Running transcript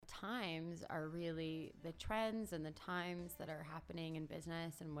are really the trends and the times that are happening in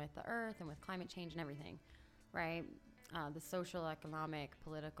business and with the earth and with climate change and everything, right? The social, economic,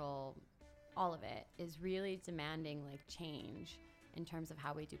 political, all of it is really demanding like change in terms of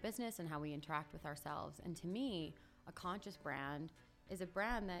how we do business and how we interact with ourselves. And to me, a conscious brand is a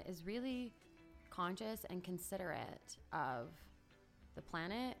brand that is really conscious and considerate of the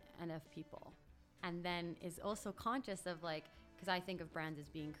planet and of people. And then is also conscious of like, because I think of brands as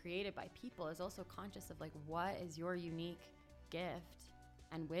being created by people, is also conscious of like, what is your unique gift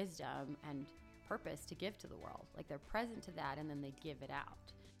and wisdom and purpose to give to the world? Like they're present to that and then they give it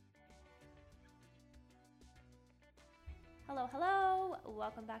out. Hello.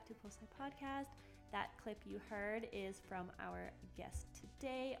 Welcome back to Poolside Podcast. That clip you heard is from our guest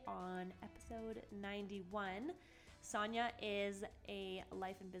today on episode 91. Sonia is a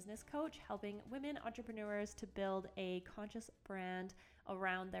life and business coach helping women entrepreneurs to build a conscious brand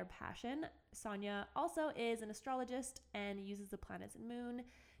around their passion. Sonia also is an astrologist and uses the planets and moon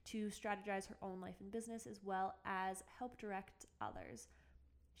to strategize her own life and business as well as help direct others.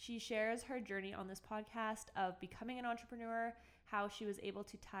 She shares her journey on this podcast of becoming an entrepreneur, how she was able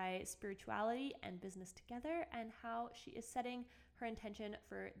to tie spirituality and business together, and how she is setting her intention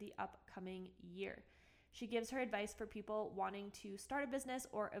for the upcoming year. She gives her advice for people wanting to start a business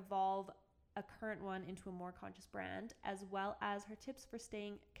or evolve a current one into a more conscious brand, as well as her tips for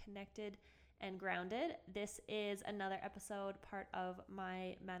staying connected and grounded. This is another episode, part of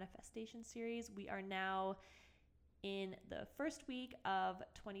my manifestation series. We are now in the first week of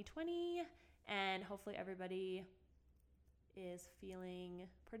 2020, and hopefully everybody is feeling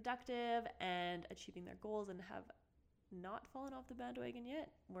productive and achieving their goals and have not fallen off the bandwagon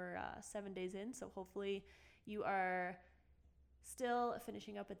yet. We're 7 days in, so hopefully you are still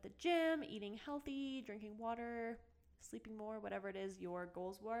finishing up at the gym, eating healthy, drinking water, sleeping more, whatever it is your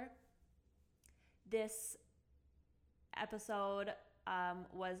goals were. This episode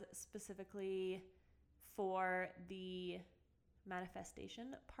was specifically for the manifestation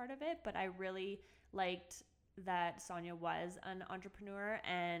part of it, but I really liked that Sonia was an entrepreneur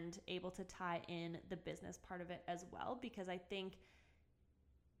and able to tie in the business part of it as well, because I think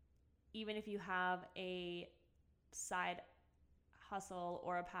even if you have a side hustle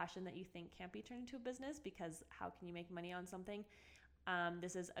or a passion that you think can't be turned into a business, because how can you make money on something?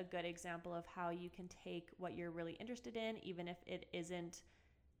 This is a good example of how you can take what you're really interested in, even if it isn't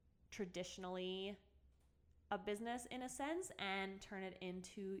traditionally a business in a sense, and turn it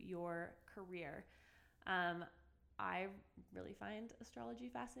into your career. I really find astrology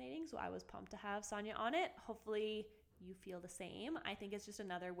fascinating, so I was pumped to have Sonia on it. Hopefully you feel the same. I think it's just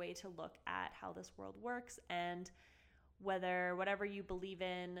another way to look at how this world works, and whatever you believe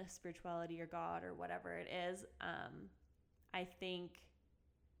in, spirituality or God or whatever it is, I think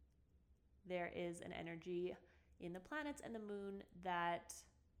there is an energy in the planets and the moon that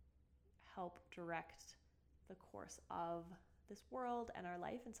help direct the course of this world and our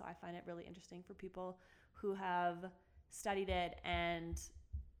life. And so I find it really interesting for people who have studied it and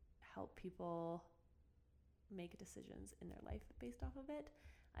help people make decisions in their life based off of it.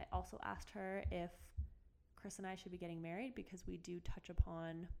 I also asked her if Chris and I should be getting married, because we do touch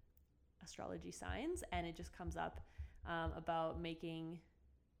upon astrology signs, and it just comes up about making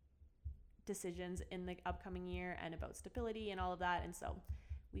decisions in the upcoming year and about stability and all of that. And so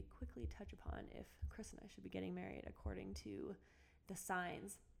we quickly touch upon if Chris and I should be getting married according to the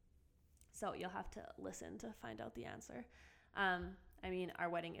signs. So you'll have to listen to find out the answer. I mean, our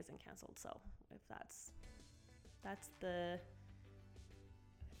wedding isn't canceled, so if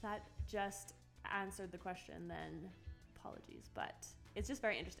that just answered the question, then apologies. But it's just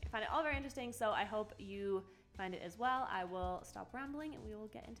very interesting. I find it all very interesting, so I hope you find it as well. I will stop rambling and we will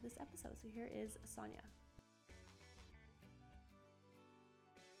get into this episode. So here is Sonia.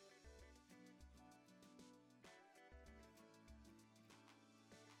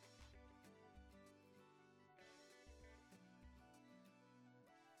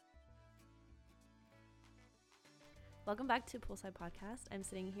 Welcome back to Poolside Podcast. I'm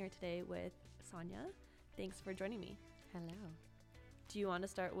sitting here today with Sonia. Thanks for joining me. Hello. Do you want to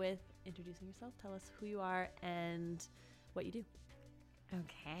start with introducing yourself? Tell us who you are and what you do.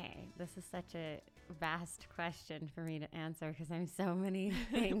 Okay. This is such a vast question for me to answer because I'm so many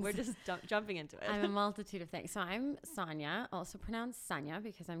things. We're just jumping into it. I'm a multitude of things. So I'm Sonia, also pronounced Sanja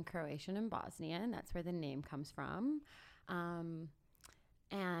because I'm Croatian and Bosnian. That's where the name comes from.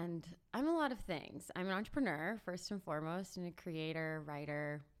 And I'm a lot of things. I'm an entrepreneur, first and foremost, and a creator,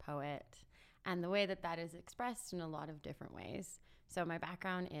 writer, poet. And the way that is expressed in a lot of different ways. So my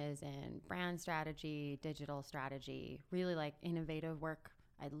background is in brand strategy, digital strategy, really like innovative work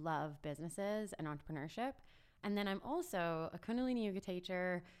I love businesses and entrepreneurship. And then I'm also a Kundalini yoga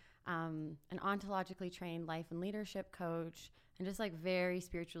teacher, an ontologically trained life and leadership coach, and just like very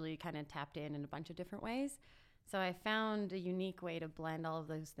spiritually kind of tapped in a bunch of different ways. So I found a unique way to blend all of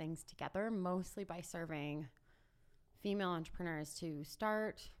those things together, mostly by serving female entrepreneurs to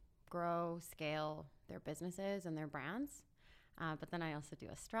start, grow, scale their businesses and their brands. But then I also do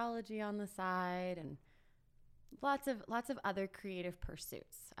astrology on the side and lots of other creative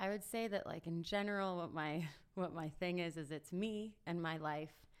pursuits. I would say that, like, in general, what my thing is it's me and my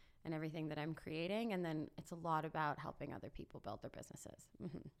life and everything that I'm creating, and then it's a lot about helping other people build their businesses.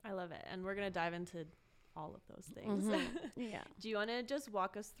 I love it, and we're gonna dive into all of those things. Yeah. Do you want to just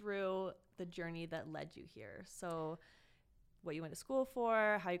walk us through the journey that led you here? So what you went to school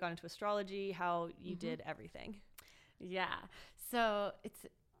for, how you got into astrology, how you did everything. Yeah. So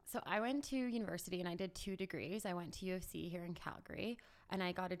I went to university and I did 2 degrees. I went to U of C here in Calgary, and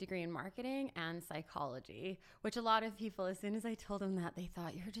I got a degree in marketing and psychology, which a lot of people, as soon as I told them that, they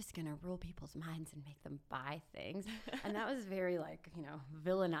thought you're just going to rule people's minds and make them buy things. And that was very, like,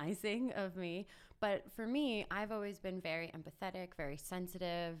 villainizing of me. But for me, I've always been very empathetic, very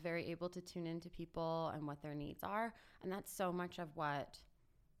sensitive, very able to tune into people and what their needs are. And that's so much of what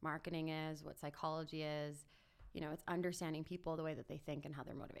marketing is, what psychology is. It's understanding people, the way that they think and how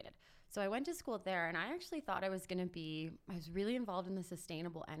they're motivated. So I went to school there, and I actually thought I was really involved in the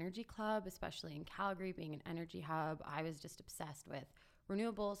Sustainable Energy Club, especially in Calgary, being an energy hub. I was just obsessed with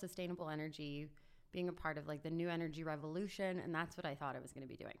renewable, sustainable energy, being a part of like the new energy revolution. And that's what I thought I was going to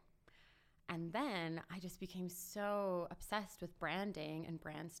be doing. And then I just became so obsessed with branding and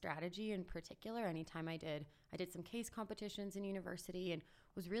brand strategy in particular. Anytime I did some case competitions in university, and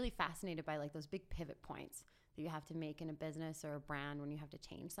was really fascinated by like those big pivot points that you have to make in a business or a brand when you have to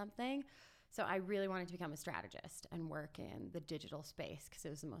change something. So I really wanted to become a strategist and work in the digital space because it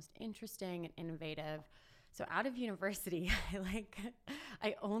was the most interesting and innovative. So out of university,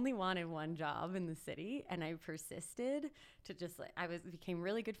 I only wanted one job in the city, and I persisted to just became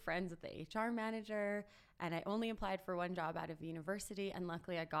really good friends with the HR manager, and I only applied for one job out of university, and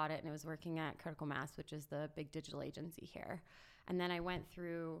luckily I got it, and I was working at Critical Mass, which is the big digital agency here. And then I went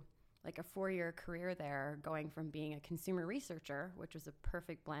through like a 4-year career there, going from being a consumer researcher, which was a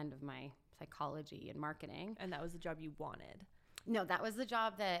perfect blend of my psychology and marketing. And that was the job you wanted? No, that was the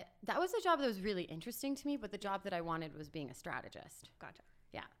job that was really interesting to me, but the job that I wanted was being a strategist. Gotcha.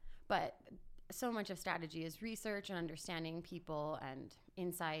 Yeah. But so much of strategy is research and understanding people and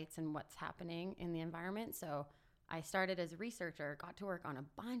insights and what's happening in the environment. So I started as a researcher, got to work on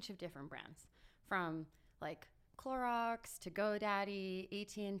a bunch of different brands, from like Clorox to GoDaddy,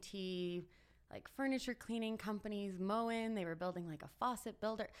 AT&T, like furniture cleaning companies, Moen. They were building like a faucet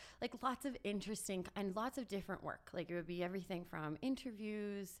builder, like lots of interesting and lots of different work. Like it would be everything from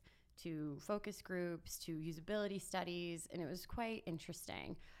interviews to focus groups to usability studies. And it was quite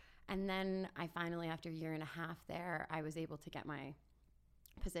interesting. And then I finally, after a year and a half there, I was able to get my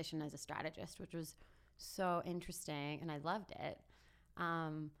position as a strategist, which was so interesting. And I loved it.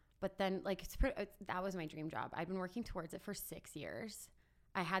 But then that was my dream job. I'd been working towards it for 6 years.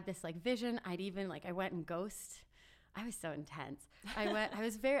 I had this like vision. I went and ghost. I was so intense. I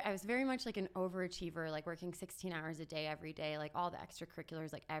was very much like an overachiever, like working 16 hours a day, every day, like all the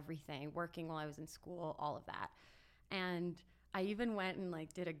extracurriculars, like everything, working while I was in school, all of that. And I even went and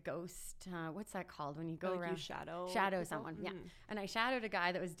like did a ghost, what's that called when you go around? You shadow people? Someone, yeah. And I shadowed a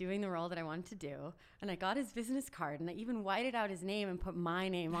guy that was doing the role that I wanted to do. And I got his business card, and I even whited out his name and put my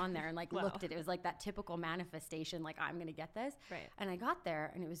name on there and like Wow. looked at it. It was like that typical manifestation, like I'm going to get this. Right. And I got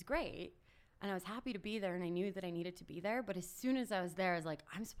there, and it was great. And I was happy to be there, and I knew that I needed to be there. But as soon as I was there, I was like,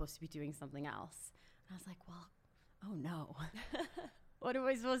 I'm supposed to be doing something else. And I was like, well, oh no. What am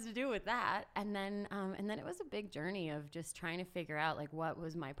I supposed to do with that? And then it was a big journey of just trying to figure out like what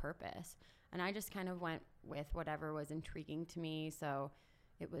was my purpose. And I just kind of went with whatever was intriguing to me. So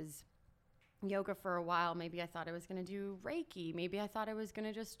it was yoga for a while. Maybe I thought I was going to do Reiki. Maybe I thought I was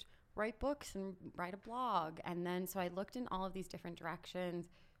going to just write books and write a blog. And then so I looked in all of these different directions,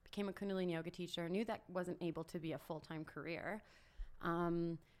 became a Kundalini yoga teacher, knew that wasn't able to be a full-time career.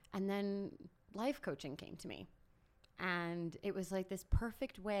 And then life coaching came to me. And it was like this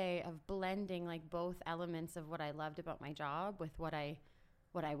perfect way of blending like both elements of what I loved about my job with what I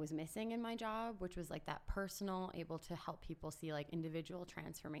was missing in my job, which was like that personal, able to help people see like individual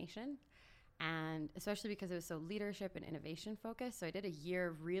transformation. And especially because it was so leadership and innovation focused. So I did a year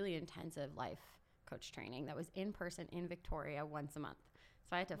of really intensive life coach training that was in person in Victoria once a month.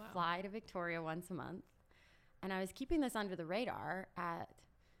 So I had to fly to Victoria once a month. And I was keeping this under the radar at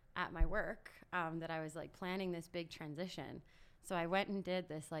my work, that I was like planning this big transition. So I went and did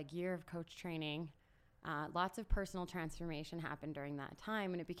this like year of coach training. Lots of personal transformation happened during that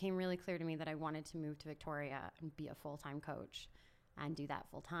time. And it became really clear to me that I wanted to move to Victoria and be a full-time coach and do that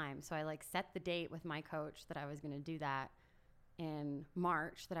full time. So I like set the date with my coach that I was going to do that in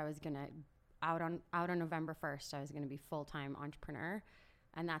March, that I was going to out on November 1st, I was going to be full-time entrepreneur.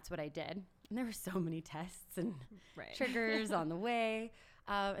 And that's what I did. And there were so many tests and triggers on the way.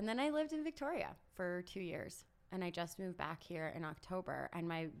 And then I lived in Victoria for 2 years. And I just moved back here in October. And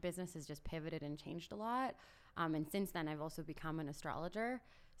my business has just pivoted and changed a lot. And since then, I've also become an astrologer.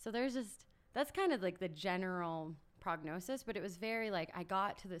 So that's kind of like the general prognosis. But it was very like, I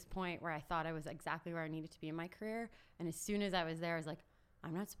got to this point where I thought I was exactly where I needed to be in my career. And as soon as I was there, I was like,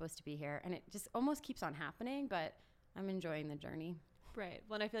 I'm not supposed to be here. And it just almost keeps on happening. But I'm enjoying the journey. Right.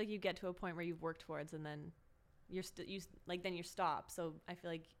 Well, and I feel like you get to a point where you've worked towards, and then then you stop. So I feel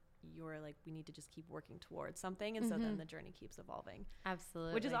like you're like, we need to just keep working towards something, and so then the journey keeps evolving.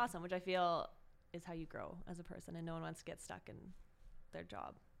 Absolutely. Which is awesome. Which I feel is how you grow as a person, and no one wants to get stuck in their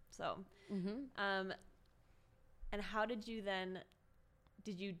job. So, and how did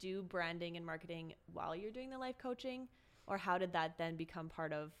you do branding and marketing while you're doing the life coaching, or how did that then become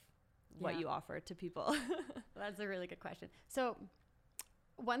part of what you offer to people? That's a really good question. So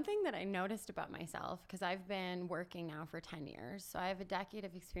one thing that I noticed about myself, because I've been working now for 10 years, so I have a decade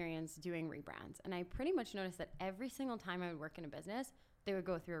of experience doing rebrands. And I pretty much noticed that every single time I would work in a business, they would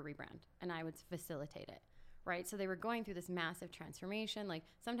go through a rebrand and I would facilitate it, right? So they were going through this massive transformation. Like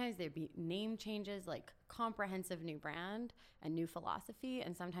sometimes there'd be name changes, like comprehensive new brand and new philosophy.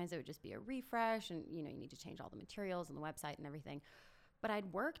 And sometimes it would just be a refresh and, you need to change all the materials and the website and everything. But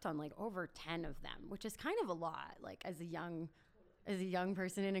I'd worked on like over 10 of them, which is kind of a lot. Like as a young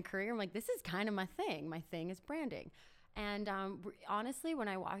person in a career, I'm like, this is kind of my thing. My thing is branding. And honestly, when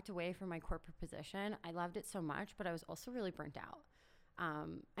I walked away from my corporate position, I loved it so much, but I was also really burnt out.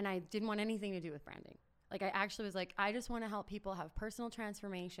 And I didn't want anything to do with branding. Like I actually was like, I just want to help people have personal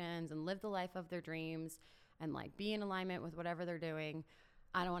transformations and live the life of their dreams and like be in alignment with whatever they're doing.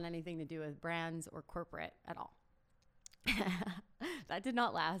 I don't want anything to do with brands or corporate at all. That did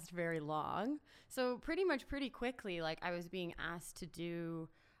not last very long. So pretty quickly, like I was being asked to do,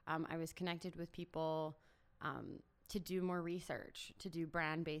 I was connected with people to do more research, to do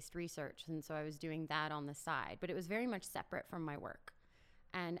brand-based research. And so I was doing that on the side, but it was very much separate from my work.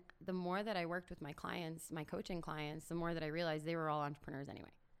 And the more that I worked with my clients, my coaching clients, the more that I realized they were all entrepreneurs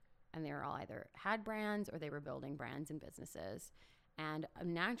anyway. And they were all either had brands or they were building brands and businesses. And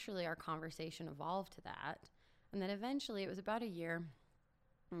naturally, our conversation evolved to that. And then eventually, it was about a year.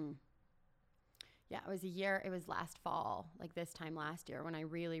 Yeah, it was a year. It was last fall, like this time last year, when I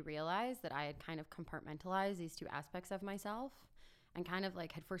really realized that I had kind of compartmentalized these two aspects of myself and kind of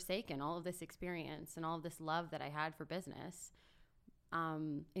like had forsaken all of this experience and all of this love that I had for business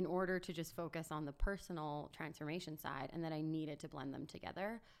in order to just focus on the personal transformation side, and that I needed to blend them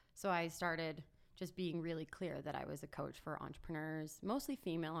together. So I started just being really clear that I was a coach for entrepreneurs, mostly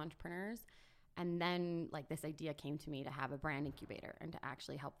female entrepreneurs. And then like this idea came to me to have a brand incubator and to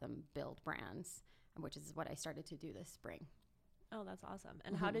actually help them build brands, which is what I started to do this spring. Oh, that's awesome.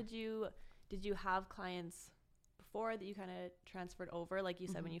 And how did you have clients before that you kind of transferred over? Like you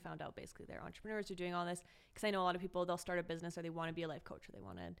said, when you found out basically they're entrepreneurs who are doing all this, because I know a lot of people, they'll start a business or they want to be a life coach or they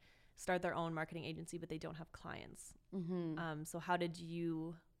want to start their own marketing agency, but they don't have clients. So how did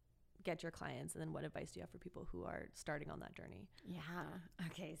you get your clients, and then what advice do you have for people who are starting on that journey? Yeah.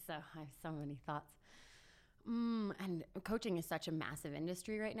 Okay. So I have so many thoughts. And coaching is such a massive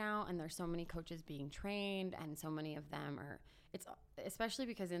industry right now, and there's so many coaches being trained, and so many of them it's especially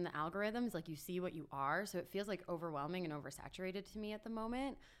because in the algorithms, like you see what you are, so it feels like overwhelming and oversaturated to me at the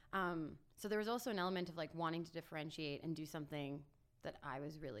moment. So there was also an element of like wanting to differentiate and do something that I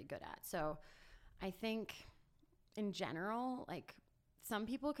was really good at. So I think in general, like some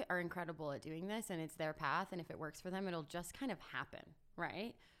people are incredible at doing this and it's their path, and if it works for them, it'll just kind of happen,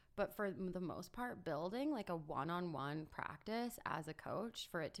 right? But for the most part, building like a one-on-one practice as a coach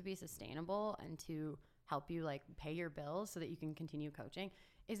for it to be sustainable and to help you like pay your bills so that you can continue coaching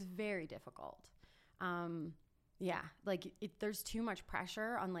is very difficult. Yeah, like there's too much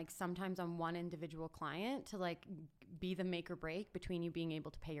pressure on like sometimes on one individual client to like be the make or break between you being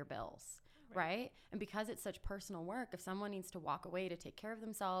able to pay your bills. Right? And because it's such personal work, if someone needs to walk away to take care of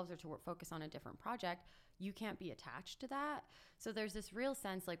themselves or to focus on a different project, you can't be attached to that. So there's this real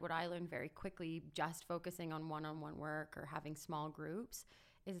sense, like what I learned very quickly, just focusing on one-on-one work or having small groups,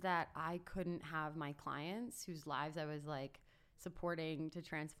 is that I couldn't have my clients whose lives I was like supporting to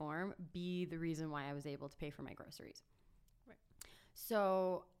transform be the reason why I was able to pay for my groceries. Right.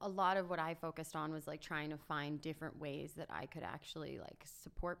 So a lot of what I focused on was like trying to find different ways that I could actually like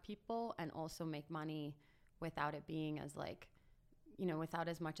support people and also make money without it being as like, without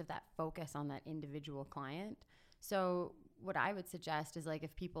as much of that focus on that individual client. So what I would suggest is like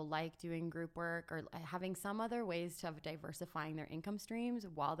if people like doing group work or having some other ways of diversifying their income streams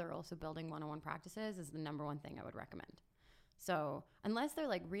while they're also building one-on-one practices is the number one thing I would recommend. So unless they're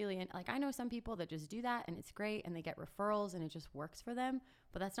like really like I know some people that just do that and it's great and they get referrals and it just works for them,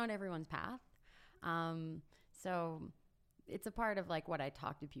 but that's not everyone's path. So it's a part of like what I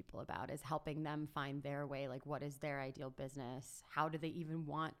talk to people about is helping them find their way. Like what is their ideal business? How do they even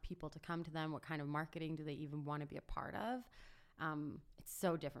want people to come to them? What kind of marketing do they even want to be a part of? It's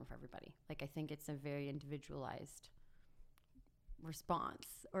so different for everybody. Like I think it's a very individualized response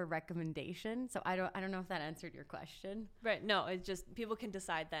or recommendation. So I don't know if that answered your question. Right. No, it's just people can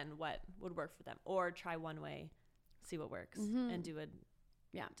decide then what would work for them or try one way, see what works and do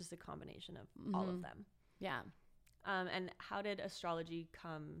just a combination of all of them. Yeah. And how did astrology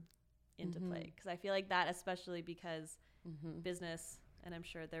come into play? Because I feel like that, especially because business, and I'm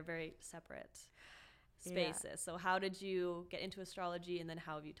sure they're very separate spaces. Yeah. So how did you get into astrology and then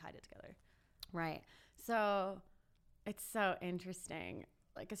how have you tied it together? Right. So it's so interesting.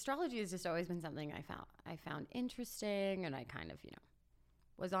 Like astrology has just always been something I found interesting, and I kind of,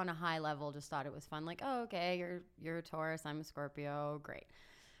 was on a high level, just thought it was fun. Like, oh, okay, you're a Taurus, I'm a Scorpio, great.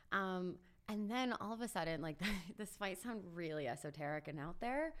 And then all of a sudden, like this might sound really esoteric and out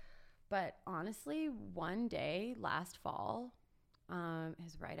there, but honestly, one day last fall,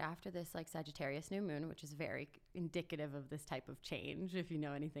 is right after this like Sagittarius new moon, which is very indicative of this type of change, if you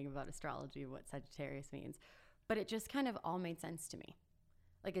know anything about astrology, what Sagittarius means. But it just kind of all made sense to me.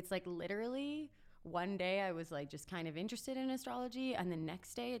 Like it's like literally one day I was like just kind of interested in astrology, and the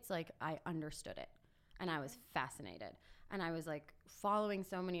next day it's like I understood it and I was fascinated. And I was like following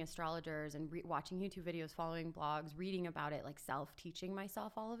so many astrologers and watching YouTube videos, following blogs, reading about it, like self-teaching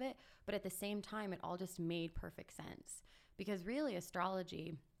myself all of it. But at the same time, it all just made perfect sense. Because really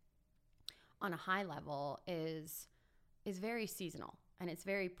astrology on a high level is very seasonal and it's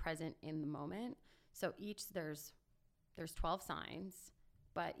very present in the moment. So there's 12 signs,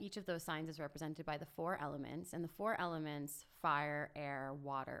 but each of those signs is represented by the 4 elements. And the 4 elements, fire, air,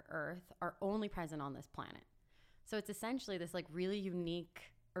 water, earth, are only present on this planet. So it's essentially this like really unique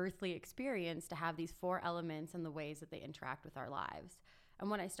earthly experience to have these 4 elements and the ways that they interact with our lives. And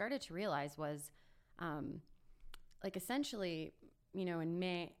what I started to realize was like essentially, in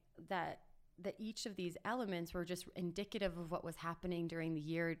May, that each of these elements were just indicative of what was happening during the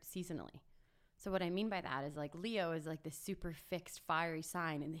year seasonally. So what I mean by that is like Leo is like this super fixed fiery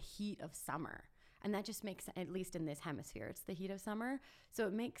sign in the heat of summer. And that just makes, at least in this hemisphere, it's the heat of summer. So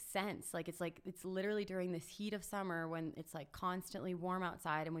it makes sense. Like it's literally during this heat of summer when it's like constantly warm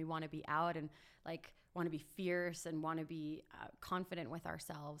outside and we want to be out and like want to be fierce and want to be confident with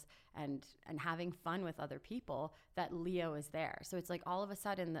ourselves and having fun with other people, that Leo is there. So it's like all of a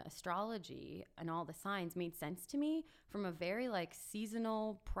sudden the astrology and all the signs made sense to me from a very like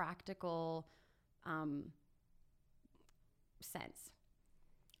seasonal, practical sense.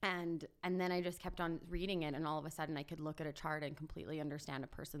 And then I just kept on reading it, and all of a sudden I could look at a chart and completely understand a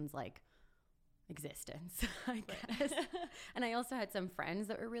person's like existence, I guess. And I also had some friends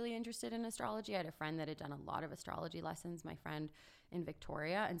that were really interested in astrology. I had a friend that had done a lot of astrology lessons, my friend in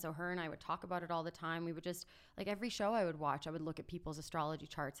Victoria. And so her and I would talk about it all the time. We would just, like every show I would watch, I would look at people's astrology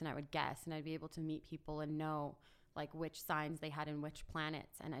charts and I would guess, and I'd be able to meet people and know like which signs they had in which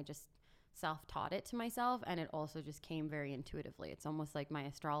planets. And I just self-taught it to myself, and it also just came very intuitively. It's almost like my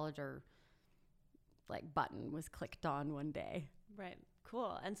astrologer like button was clicked on one day. Right.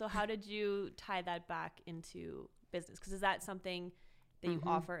 Cool. And so how did you tie that back into business? Because is that something that you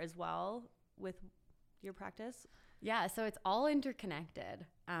offer as well with your practice? Yeah, so it's all interconnected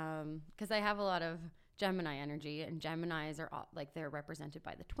because I have a lot of Gemini energy, and Geminis are all, like they're represented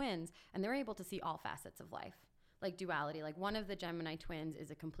by the twins, and they're able to see all facets of life. Like duality, like one of the Gemini twins is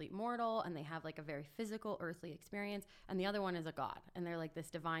a complete mortal and they have like a very physical earthly experience, and the other one is a god and they're like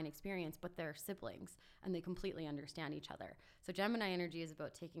this divine experience, but they're siblings and they completely understand each other. So Gemini energy is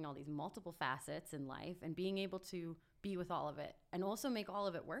about taking all these multiple facets in life and being able to be with all of it and also make all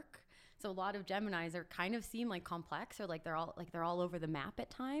of it work. So a lot of Geminis are kind of seem like complex, or like they're all over the map at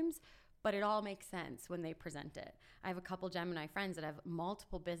times, but it all makes sense when they present it. I have a couple Gemini friends that have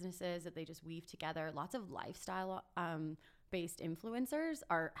multiple businesses that they just weave together. Lots of lifestyle based influencers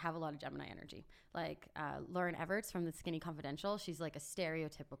have a lot of Gemini energy. Like Lauren Everts from the Skinny Confidential, she's like a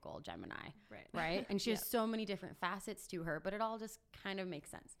stereotypical Gemini, right? And she has so many different facets to her, but it all just kind of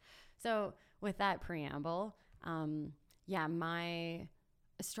makes sense. So with that preamble, Yeah, my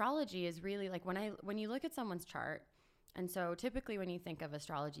astrology is really like when you look at someone's chart, and so typically when you think of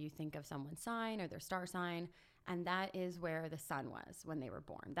astrology, you think of someone's sign or their star sign, and that is where the sun was when they were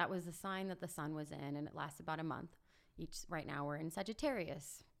born. That was the sign that the sun was in, and it lasts about a month. Right now we're in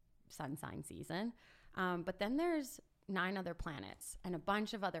Sagittarius sun sign season, but then there's 9 other planets and a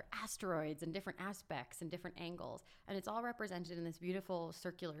bunch of other asteroids and different aspects and different angles, and it's all represented in this beautiful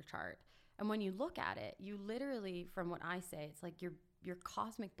circular chart. And when you look at it, you literally, from what I say, it's like your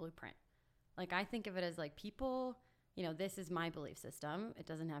cosmic blueprint. Like I think of it as like people, this is my belief system. It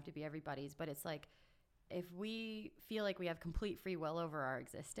doesn't have to be everybody's, but it's like if we feel like we have complete free will over our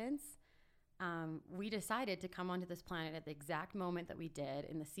existence, we decided to come onto this planet at the exact moment that we did,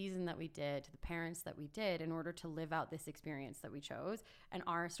 in the season that we did, to the parents that we did, in order to live out this experience that we chose. And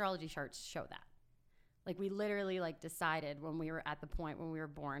our astrology charts show that. Like we literally decided when we were at the point when we were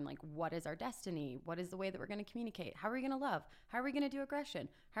born, what is our destiny? What is the way that we're going to communicate? How are we going to love? How are we going to do aggression?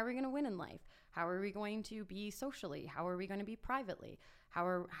 How are we going to win in life? How are we going to be socially? How are we going to be privately? How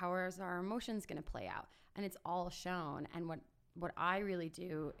are our emotions going to play out? And it's all shown. And what I really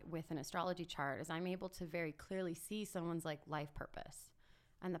do with an astrology chart is I'm able to very clearly see someone's life purpose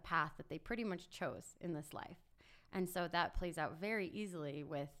and the path that they pretty much chose in this life. And so that plays out very easily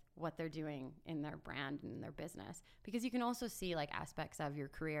with what they're doing in their brand and in their business, because you can also see aspects of your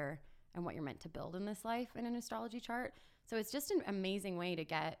career and what you're meant to build in this life in an astrology chart. So it's just an amazing way to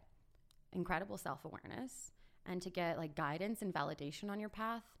get incredible self-awareness and to get guidance and validation on your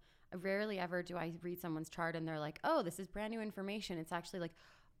path. Rarely ever do I read someone's chart and they're like, oh, this is brand new information. It's actually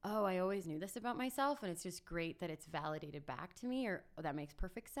oh, I always knew this about myself, and it's just great that it's validated back to me, or oh, that makes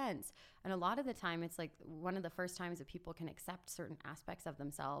perfect sense. And a lot of the time it's one of the first times that people can accept certain aspects of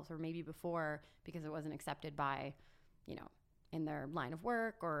themselves, or maybe before, because it wasn't accepted by, in their line of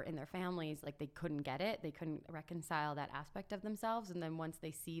work or in their families, they couldn't get it. They couldn't reconcile that aspect of themselves. And then once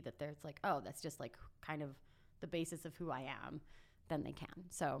they see that there's oh, that's just kind of the basis of who I am, then they can.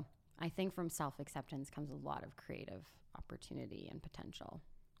 So I think from self-acceptance comes a lot of creative opportunity and potential.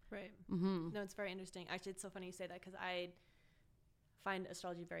 Right. Mm-hmm. No, it's very interesting. Actually, it's so funny you say that, because I find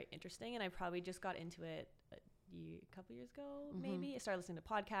astrology very interesting, and I probably just got into it a couple years ago, maybe. I started listening to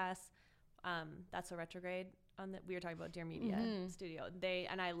podcasts. That's So Retrograde. We were talking about Dear Media Studio.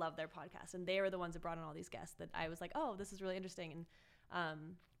 And I love their podcast, and they were the ones that brought on all these guests that I was like, oh, this is really interesting.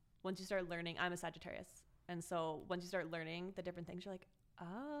 And once you start learning, I'm a Sagittarius, and so once you start learning the different things, you're like,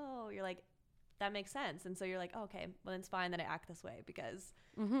 oh, that makes sense. And so you're like, oh, okay, well, it's fine that I act this way because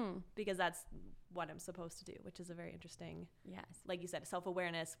that's what I'm supposed to do, which is a very interesting, yes, like you said,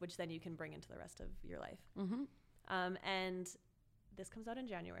 self-awareness, which then you can bring into the rest of your life. And this comes out in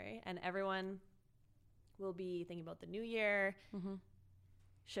January, and everyone will be thinking about the new year,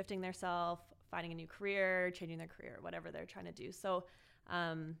 shifting their self, finding a new career, changing their career, whatever they're trying to do. So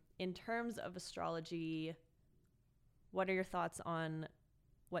in terms of astrology, what are your thoughts on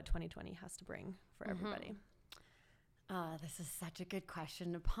what 2020 has to bring for everybody? This is such a good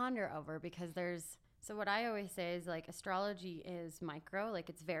question to ponder over, because so what I always say is astrology is micro,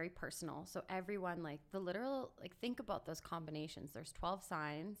 it's very personal. So everyone, the literal, think about those combinations. There's 12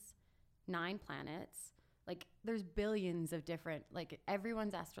 signs, 9 planets, there's billions of different,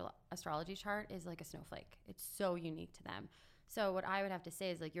 everyone's astrology chart is like a snowflake. It's so unique to them. So what I would have to say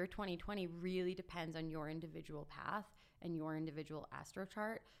is your 2020 really depends on your individual path and your individual astro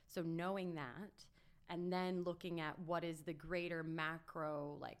chart. So knowing that, and then looking at what is the greater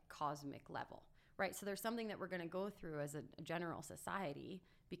macro, cosmic level, right? So there's something that we're going to go through as a general society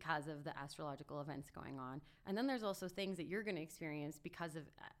because of the astrological events going on. And then there's also things that you're going to experience because of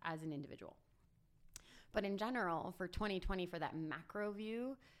as an individual. But in general, for 2020, for that macro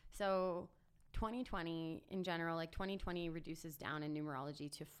view, so 2020 in general, 2020 reduces down in numerology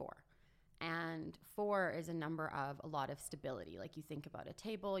to 4. And 4 is a number of a lot of stability. You think about a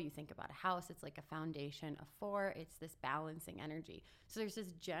table, you think about a house, it's like a foundation of 4. It's this balancing energy. So there's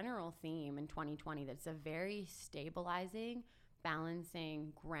this general theme in 2020 that's a very stabilizing,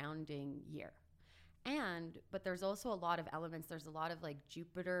 balancing, grounding year. But there's also a lot of elements. There's a lot of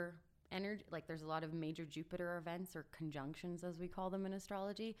Jupiter energy, there's a lot of major Jupiter events, or conjunctions as we call them in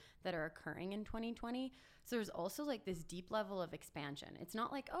astrology, that are occurring in 2020. So there's also this deep level of expansion. It's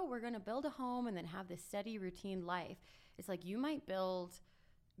not oh, we're going to build a home and then have this steady routine life. It's you might build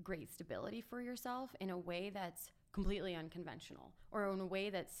great stability for yourself in a way that's completely unconventional, or in a way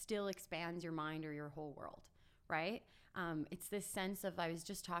that still expands your mind or your whole world, right? It's this sense of, I was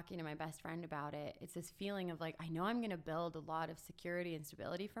just talking to my best friend about it. It's this feeling of I know I'm going to build a lot of security and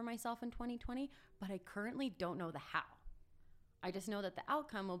stability for myself in 2020, but I currently don't know the how. I just know that the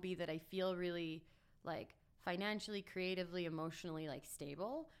outcome will be that I feel really financially, creatively, emotionally like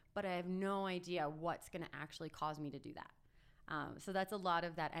stable, but I have no idea what's going to actually cause me to do that. So that's a lot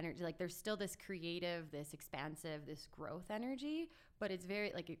of that energy. Like there's still this creative, this expansive, this growth energy, but it's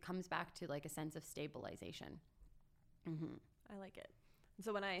very like it comes back to like a sense of stabilization. I like it.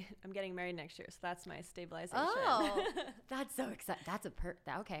 So when I'm getting married next year, so that's my stabilization. Oh, that's so exciting. That's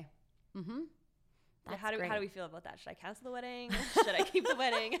okay. That's how do great. we feel about that? Should I cancel the wedding? Should I keep the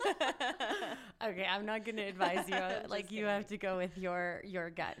wedding? Okay, I'm not going to advise you. Like you kidding. have to go with your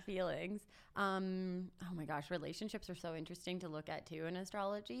gut feelings. Oh my gosh, relationships are so interesting to look at too in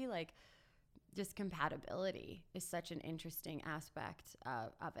astrology. Like just compatibility is such an interesting aspect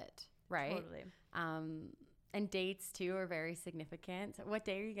of it, right? Totally. And dates too are very significant. What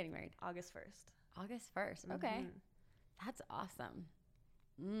day are you getting married? August 1st. August 1st. Okay. That's awesome.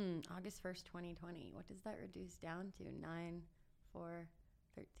 August 1st, 2020. What does that reduce down to? 9, 4,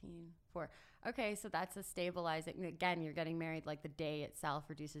 13, 4. Okay, so that's a stabilizing. Again, you're getting married, like the day itself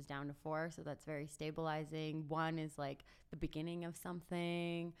reduces down to 4, so that's very stabilizing. 1 is like the beginning of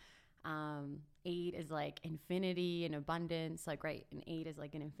something. 8 is like infinity and abundance. Like, right, and 8 is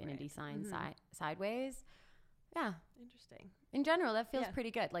like an infinity sign sideways. Yeah. Interesting. In general, that feels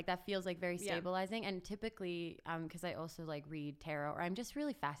pretty good. Like that feels like very stabilizing. Yeah. And typically, because I also like read tarot, or I'm just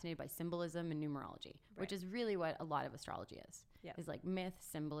really fascinated by symbolism and numerology, which is really what a lot of astrology is. Yeah. Is like myth,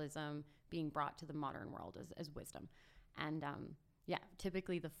 symbolism being brought to the modern world as wisdom. And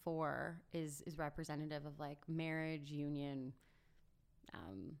typically the 4 is representative of like marriage, union.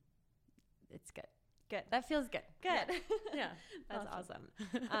 It's good. Good. That feels good. Good. Yeah. That's awesome.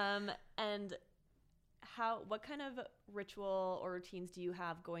 And what kind of ritual or routines do you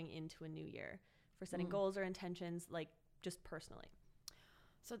have going into a new year for setting goals or intentions, like just personally?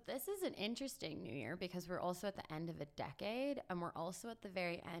 So this is an interesting new year because we're also at the end of a decade, and we're also at the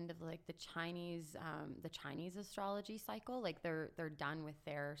very end of like the Chinese astrology cycle. Like they're done with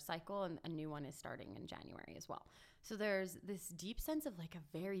their cycle, and a new one is starting in January as well. So there's this deep sense of like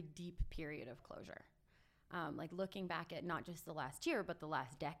a very deep period of closure, like looking back at not just the last year but the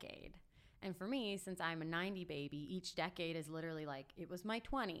last decade. And for me, since I'm a 90 baby, each decade is literally like, it was my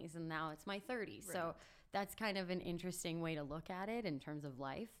 20s and now it's my 30s. Right. So that's kind of an interesting way to look at it in terms of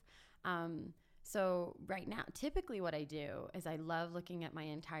life. So right now, typically what I do is I love looking at my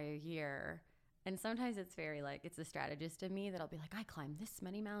entire year. And sometimes it's very like, it's a strategist in me that I'll be like, I climbed this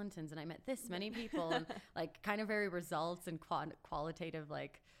many mountains and I met this many people and like kind of very results and qualitative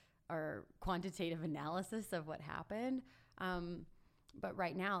like, or quantitative analysis of what happened. But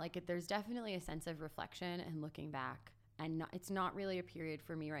right now, like there's definitely a sense of reflection and looking back, and it's not really a period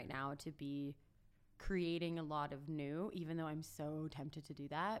for me right now to be creating a lot of new, even though I'm so tempted to do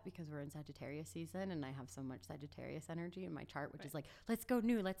that because we're in Sagittarius season and I have so much Sagittarius energy in my chart, which is like, let's go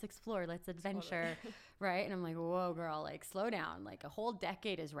new, let's explore, let's adventure, right? And I'm like, whoa, girl, like slow down. Like a whole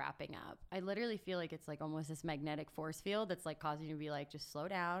decade is wrapping up. I literally feel like it's like almost this magnetic force field that's like causing you to be like, just slow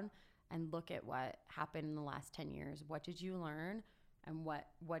down and look at what happened in the last 10 years. What did you learn? And what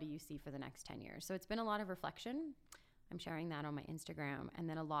do you see for the next 10 years? So it's been a lot of reflection. I'm sharing that on my Instagram. And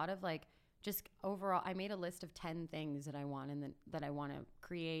then a lot of like, just overall, I made a list of 10 things that I want and that I want to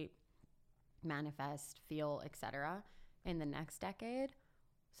create, manifest, feel, etc. in the next decade.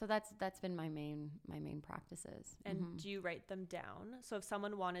 So that's been my main practices. And do you write them down? So if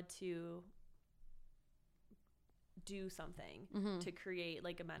someone wanted to do something to create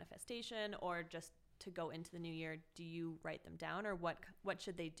like a manifestation or just to go into the new year, do you write them down, or what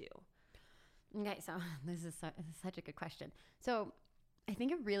should they do? Okay, so this is such a good question. So I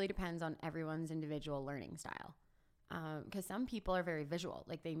think it really depends on everyone's individual learning style, because some people are very visual.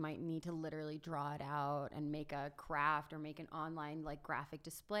 Like they might need to literally draw it out and make a craft or make an online like graphic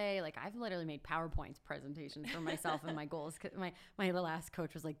display. Like I've literally made PowerPoint presentations for myself and my goals. My last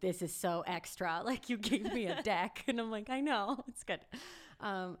coach was like, this is so extra. Like you gave me a deck. And I'm like, I know, it's good.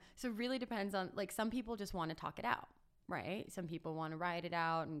 So it really depends on, like, some people just want to talk it out, right? Some people want to write it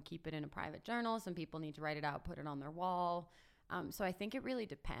out and keep it in a private journal. Some people need to write it out, put it on their wall. So I think it really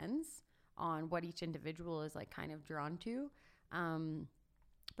depends on what each individual is like kind of drawn to.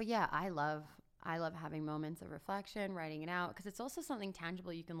 But yeah, I love having moments of reflection, writing it out, because it's also something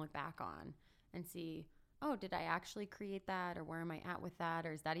tangible you can look back on and see, oh, did I actually create that, or where am I at with that,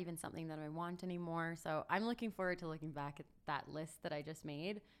 or is that even something that I want anymore? So I'm looking forward to looking back at that list that I just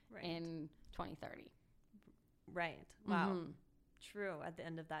made in 2030. Right. Wow. True. At the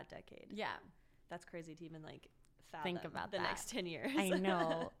end of that decade. Yeah. That's crazy to even like fathom think about the that. next 10 years. I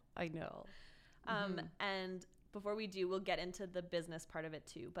know. And before we do, we'll get into the business part of it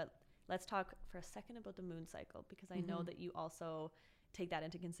too, but let's talk for a second about the moon cycle, because I know that you also take that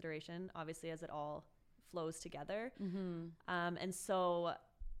into consideration, obviously, as it all flows together. Mm-hmm. And so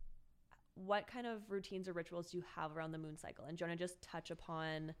what kind of routines or rituals do you have around the moon cycle? And do you want to just touch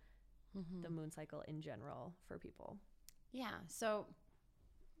upon Mm-hmm. the moon cycle in general for people? Yeah. So,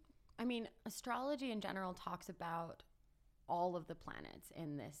 I mean, astrology in general talks about all of the planets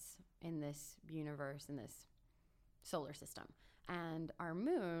in this universe, in this solar system, and our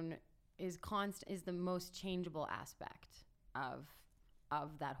moon is the most changeable aspect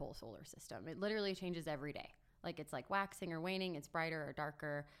of that whole solar system. It literally changes every day. Like, it's like waxing or waning. It's brighter or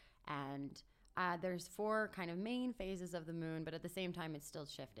darker, and there's 4 kind of main phases of the moon, but at the same time, it's still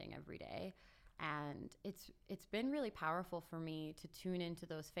shifting every day. And it's been really powerful for me to tune into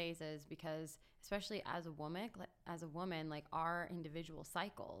those phases, because especially as a woman, like, our individual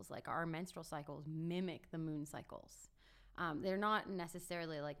cycles, like our menstrual cycles, mimic the moon cycles. They're not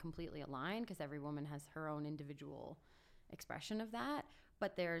necessarily like completely aligned, because every woman has her own individual expression of that.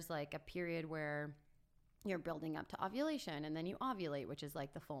 But there's like a period where you're building up to ovulation, and then you ovulate, which is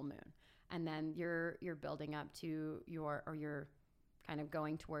like the full moon, and then you're building up to you're kind of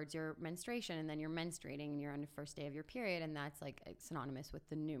going towards your menstruation, and then you're menstruating and you're on the first day of your period, and that's like synonymous with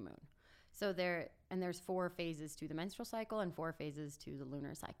the new moon. So there's 4 phases to the menstrual cycle and 4 phases to the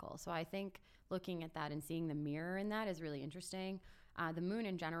lunar cycle. So I think looking at that and seeing the mirror in that is really interesting. The moon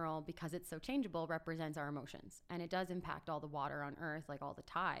in general, because it's so changeable, represents our emotions, and it does impact all the water on earth, like all the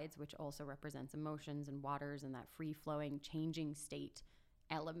tides, which also represents emotions and waters and that free-flowing changing state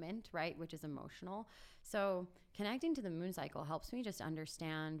element, right, which is emotional. So connecting to the moon cycle helps me just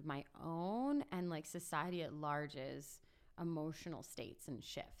understand my own and like society at large's emotional states and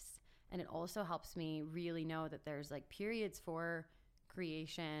shifts. And it also helps me really know that there's like periods for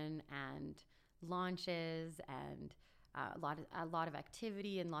creation and launches and a lot of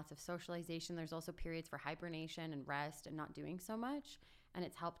activity and lots of socialization. There's also periods for hibernation and rest and not doing so much. And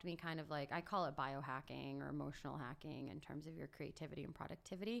it's helped me kind of like, I call it biohacking or emotional hacking in terms of your creativity and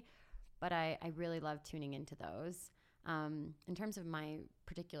productivity. But I really love tuning into those. In terms of my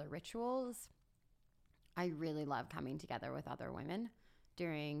particular rituals, I really love coming together with other women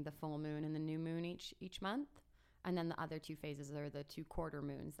during the full moon and the new moon each month. And then the other 2 phases are the 2 quarter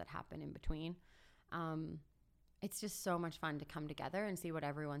moons that happen in between. It's just so much fun to come together and see what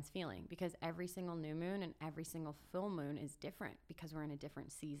everyone's feeling, because every single new moon and every single full moon is different, because we're in a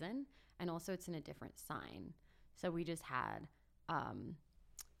different season, and also it's in a different sign. So we just had,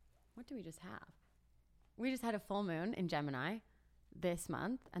 what do we just have? We just had a full moon in Gemini this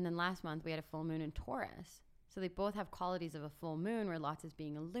month, and then last month we had a full moon in Taurus. So they both have qualities of a full moon where lots is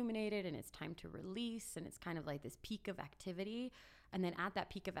being illuminated and it's time to release, and it's kind of like this peak of activity. And then at that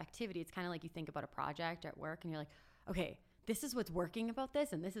peak of activity, it's kind of like you think about a project at work and you're like, okay, this is what's working about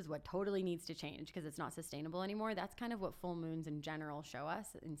this, and this is what totally needs to change because it's not sustainable anymore. That's kind of what full moons in general show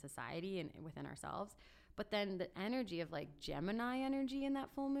us in society and within ourselves. But then the energy of like Gemini energy in that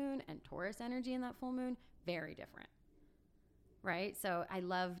full moon and Taurus energy in that full moon, very different. Right? So I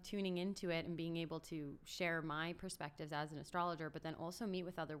love tuning into it and being able to share my perspectives as an astrologer, but then also meet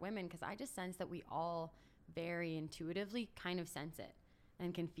with other women, because I just sense that we all very intuitively kind of sense it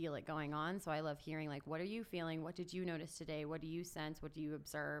and can feel it going on. So I love hearing like, what are you feeling? What did you notice today? What do you sense? What do you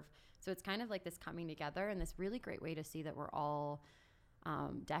observe? So it's kind of like this coming together and this really great way to see that we're all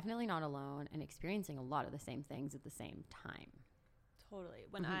definitely not alone and experiencing a lot of the same things at the same time. Totally.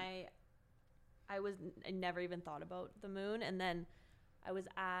 When I never even thought about the moon, and then I was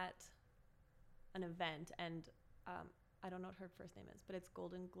at an event, and I don't know what her first name is, but it's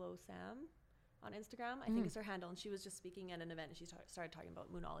Golden Glow Sam on Instagram, I think is her handle, and she was just speaking at an event, and she started talking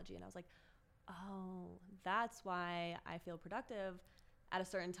about moonology, and I was like, oh, that's why I feel productive at a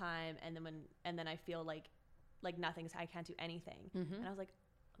certain time, and then I feel like I can't do anything, and I was like,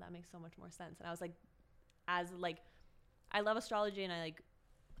 oh, that makes so much more sense. And I was like, as like, I love astrology, and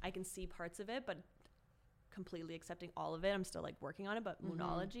I can see parts of it, but completely accepting all of it, I'm still like working on it. But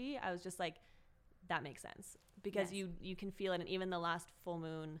moonology, I was just like, that makes sense, because you can feel it. And even the last full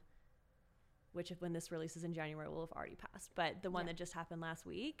moon, which when this releases in January will have already passed, but the one that just happened last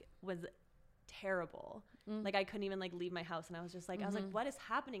week was terrible. Like I couldn't even like leave my house, and I was just like, I was like, what is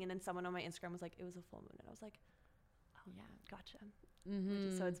happening? And then someone on my Instagram was like, it was a full moon, and I was like, oh yeah, gotcha.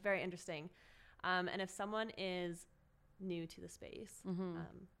 So it's very interesting. And if someone is new to the space,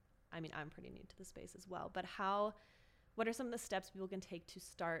 I mean, I'm pretty new to the space as well, but what are some of the steps people can take to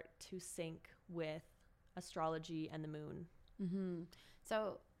start to sync with astrology and the moon?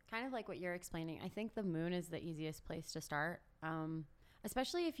 So kind of like what you're explaining, I think the moon is the easiest place to start,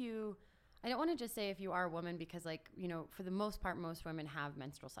 especially if you I don't want to just say if you are a woman, because like, you know, for the most part, most women have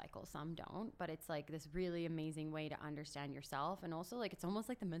menstrual cycles. Some don't, but it's like this really amazing way to understand yourself. And also like, it's almost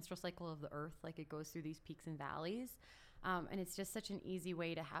like the menstrual cycle of the earth. Like it goes through these peaks and valleys. And it's just such an easy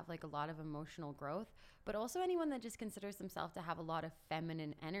way to have like a lot of emotional growth, but also anyone that just considers themselves to have a lot of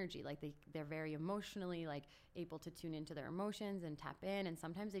feminine energy. Like they're very emotionally like able to tune into their emotions and tap in. And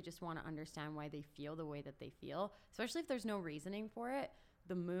sometimes they just want to understand why they feel the way that they feel, especially if there's no reasoning for it.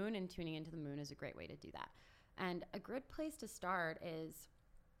 The moon and tuning into the moon is a great way to do that. And a good place to start is,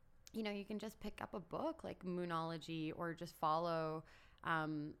 you know, you can just pick up a book like Moonology, or just follow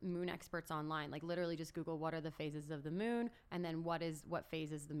moon experts online. Like literally just Google what are the phases of the moon, and then what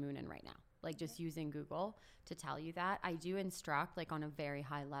phase is the moon in right now. Like just using Google to tell you that. I do instruct like on a very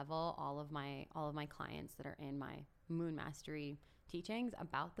high level all of my clients that are in my moon mastery teachings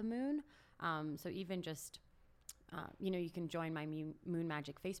about the moon. So even just you know, you can join my Moon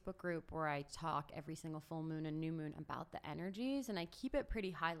Magic Facebook group where I talk every single full moon and new moon about the energies, and I keep it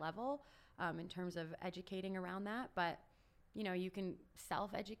pretty high level in terms of educating around that. But you know, you can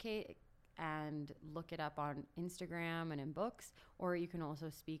self-educate and look it up on Instagram and in books, or you can also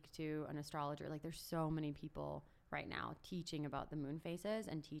speak to an astrologer. Like there's so many people right now teaching about the moon phases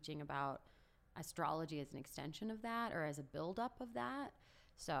and teaching about astrology as an extension of that or as a buildup of that.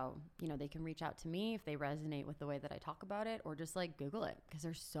 So, you know, they can reach out to me if they resonate with the way that I talk about it, or just like Google it, because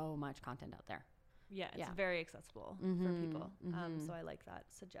there's so much content out there. Yeah, it's very accessible for people. So I like that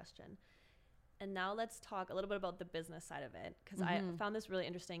suggestion. And now let's talk a little bit about the business side of it, because I found this really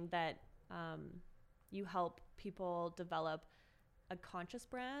interesting that you help people develop a conscious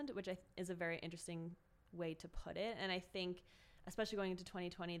brand, which is a very interesting way to put it. And I think, especially going into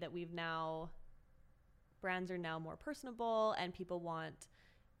 2020, that brands are now more personable and people want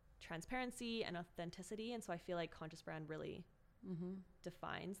transparency and authenticity. And so I feel like conscious brand really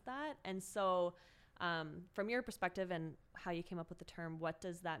defines that. And so from your perspective and how you came up with the term, what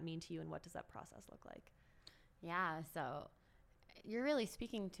does that mean to you, and what does that process look like? Yeah, so you're really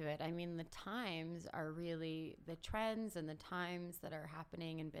speaking to it. I mean, the times are really the trends and the times that are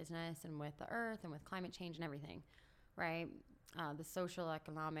happening in business and with the earth and with climate change and everything, right? The social,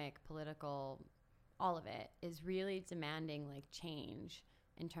 economic, political, all of it is really demanding like change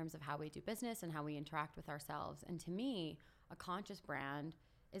in terms of how we do business and how we interact with ourselves. And to me, a conscious brand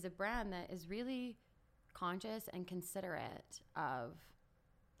is a brand that is really conscious and considerate of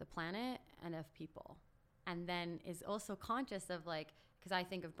the planet and of people. And then is also conscious of like, because I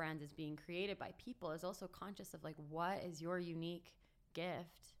think of brands as being created by people, is also conscious of like, what is your unique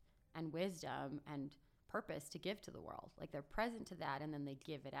gift and wisdom and purpose to give to the world? Like they're present to that, and then they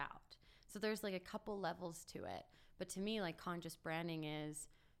give it out. So there's like a couple levels to it. But to me, like conscious branding is,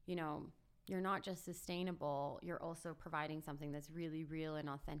 you know, you're not just sustainable, you're also providing something that's really real and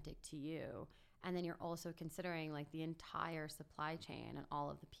authentic to you. And then you're also considering like the entire supply chain and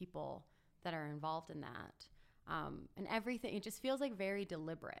all of the people that are involved in that. And everything, it just feels like very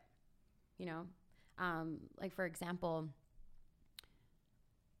deliberate, you know? Like for example,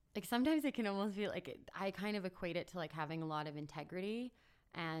 like sometimes it can almost feel like I kind of equate it to like having a lot of integrity.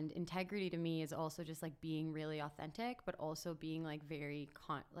 And integrity to me is also just like being really authentic, but also being like very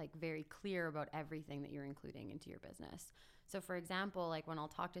clear about everything that you're including into your business. So for example, like when I'll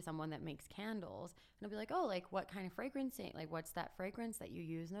talk to someone that makes candles, and I'll be like, oh, like what kind of fragrance, like what's that fragrance that you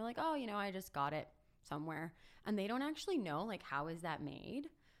use? And they're like, oh, you know, I just got it somewhere. And they don't actually know like, how is that made?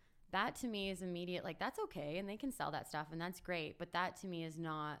 That to me is immediate, like that's okay. And they can sell that stuff and that's great. But that to me is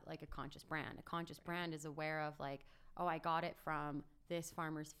not like a conscious brand. A conscious brand is aware of like, oh, I got it from this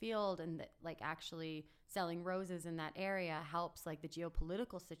farmer's field, and that like actually selling roses in that area helps like the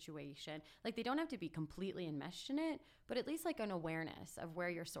geopolitical situation. Like they don't have to be completely enmeshed in it, but at least like an awareness of where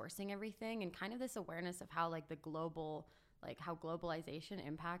you're sourcing everything, and kind of this awareness of how like how globalization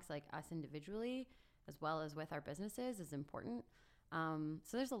impacts like us individually as well as with our businesses is important.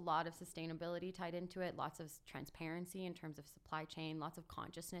 So there's a lot of sustainability tied into it, lots of transparency in terms of supply chain, lots of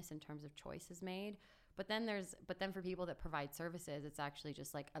consciousness in terms of choices made. But then for people that provide services, it's actually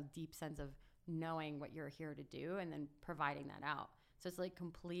just like a deep sense of knowing what you're here to do and then providing that out. So it's like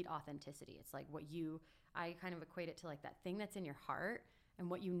complete authenticity. It's like I kind of equate it to like that thing that's in your heart, and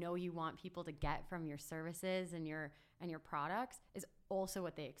what you know you want people to get from your services and your products is also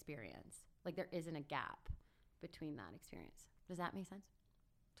what they experience. Like there isn't a gap between that experience. Does that make sense?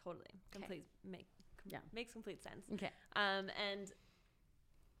 Totally. Okay. Makes complete sense. Okay. And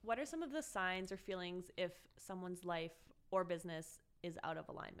what are some of the signs or feelings if someone's life or business is out of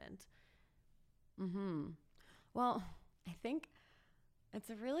alignment? Well, I think it's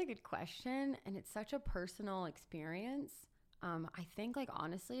a really good question, and it's such a personal experience. I think like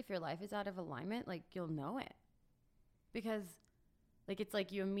honestly, if your life is out of alignment, like you'll know it, because like it's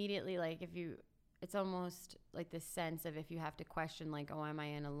like you immediately like if you it's almost like this sense of if you have to question like, oh, am I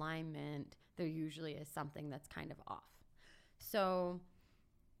in alignment, there usually is something that's kind of off. So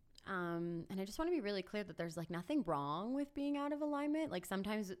and I just want to be really clear that there's like nothing wrong with being out of alignment. Like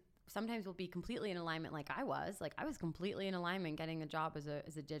sometimes we'll be completely in alignment, like I was completely in alignment getting a job as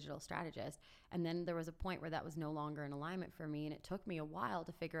a digital strategist, and then there was a point where that was no longer in alignment for me, and it took me a while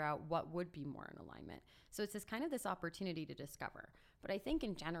to figure out what would be more in alignment. So it's this opportunity to discover. But I think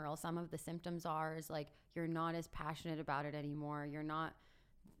in general, some of the symptoms is like you're not as passionate about it anymore, you're not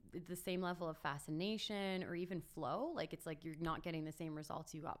the same level of fascination or even flow. Like it's like you're not getting the same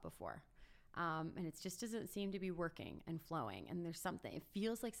results you got before. And it just doesn't seem to be working and flowing. And there's something, it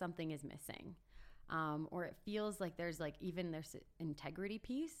feels like something is missing. Or it feels like there's integrity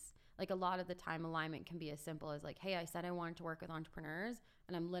piece. Like a lot of the time alignment can be as simple as like, hey, I said I wanted to work with entrepreneurs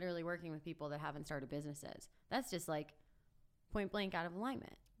and I'm literally working with people that haven't started businesses. That's just like point blank out of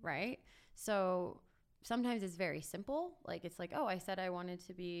alignment, right? So sometimes it's very simple. Like it's like, oh, I said I wanted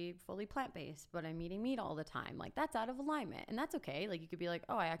to be fully plant-based, but I'm eating meat all the time. Like that's out of alignment. And that's okay. Like you could be like,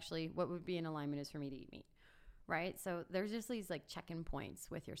 oh, what would be in alignment is for me to eat meat. Right. So there's just these like check-in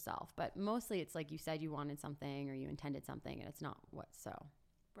points with yourself. But mostly it's like you said you wanted something or you intended something and it's not so.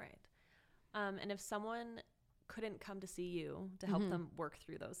 Right. And if someone couldn't come to see you to help them work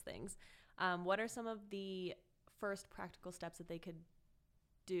through those things, what are some of the first practical steps that they could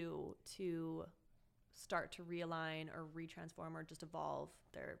do to start to realign or retransform or just evolve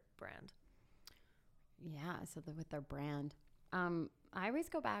their brand? Yeah, so with their brand, I always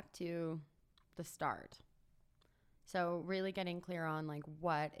go back to the start. So really getting clear on like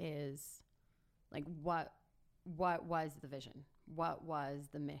what was the vision? What was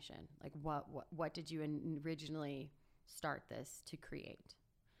the mission? Like what did you originally start this to create?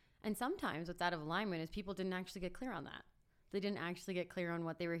 And sometimes what's out of alignment is people didn't actually get clear on that. They didn't actually get clear on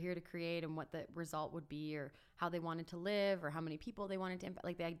what they were here to create and what the result would be or how they wanted to live or how many people they wanted to impact.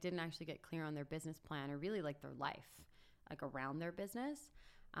 Like they didn't actually get clear on their business plan or really like their life, like around their business.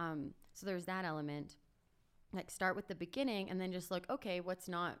 So there's that element. Like start with the beginning and then just look, okay, what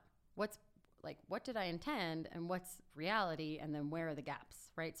did I intend and what's reality and then where are the gaps,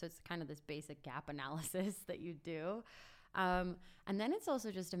 right? So it's kind of this basic gap analysis that you do. And then it's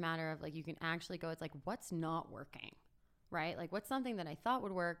also just a matter of like, you can actually go, it's like, what's not working? Right? Like what's something that I thought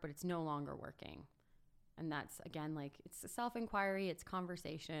would work, but it's no longer working. And that's again, like it's a self-inquiry, it's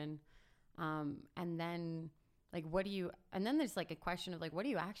conversation. And then like, and then there's like a question of like, what do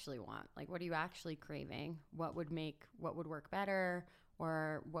you actually want? Like, what are you actually craving? What would work better?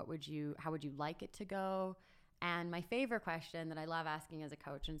 Or how would you like it to go? And my favorite question that I love asking as a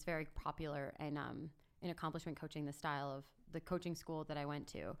coach, and it's very popular in accomplishment coaching, the style of the coaching school that I went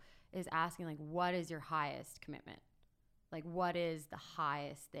to, is asking like, what is your highest commitment? Like, what is the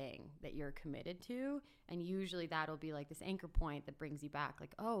highest thing that you're committed to? And usually that'll be like this anchor point that brings you back.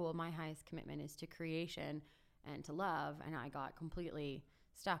 Like, oh, well, my highest commitment is to creation and to love. And I got completely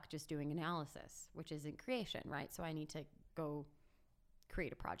stuck just doing analysis, which isn't creation, right? So I need to go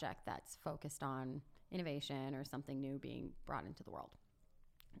create a project that's focused on innovation or something new being brought into the world.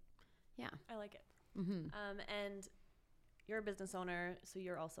 Yeah. I like it. And you're a business owner, so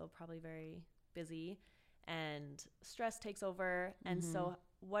you're also probably very busy. And stress takes over. And so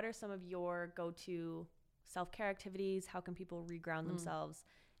what are some of your go-to self-care activities? How can people reground themselves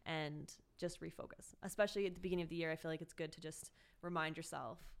and just refocus? Especially at the beginning of the year, I feel like it's good to just remind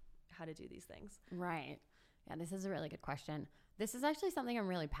yourself how to do these things. Right. Yeah, this is a really good question. This is actually something I'm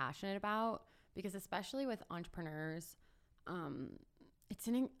really passionate about because especially with entrepreneurs, I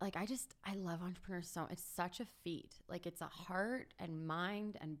love entrepreneurs so it's such a feat. Like it's a heart and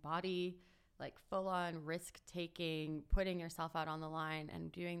mind and body, like full on risk taking, putting yourself out on the line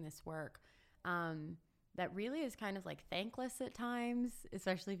and doing this work that really is kind of like thankless at times,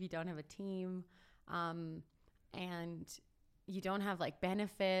 especially if you don't have a team and you don't have like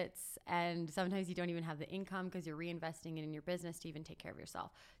benefits, and sometimes you don't even have the income because you're reinvesting it in your business to even take care of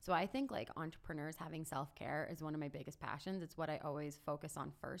yourself. So I think like entrepreneurs having self-care is one of my biggest passions. It's what I always focus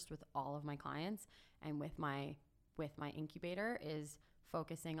on first with all of my clients, and with my incubator is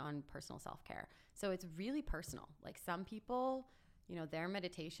focusing on personal self-care. So it's really personal. Like some people, their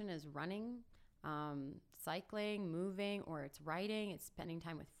meditation is running, cycling, moving, or it's writing, it's spending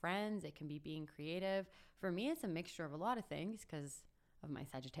time with friends, it can be being creative. For me, it's a mixture of a lot of things because of my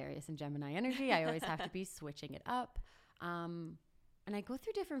Sagittarius and Gemini energy. I always have to be switching it up. And I go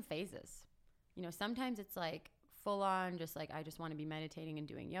through different phases. Sometimes it's like full on, just like, I just want to be meditating and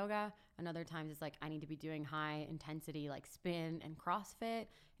doing yoga. And other times it's like, I need to be doing high intensity, like spin and CrossFit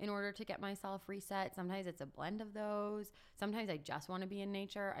in order to get myself reset. Sometimes it's a blend of those. Sometimes I just want to be in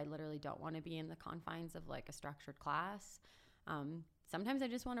nature. I literally don't want to be in the confines of like a structured class. Sometimes I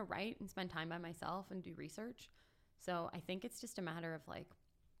just want to write and spend time by myself and do research. So I think it's just a matter of like,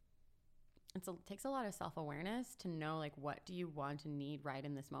 it takes a lot of self-awareness to know like, what do you want and need right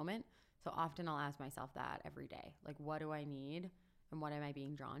in this moment? So often I'll ask myself that every day. Like, what do I need and what am I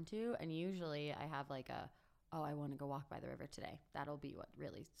being drawn to? And usually I have like I want to go walk by the river today. That'll be what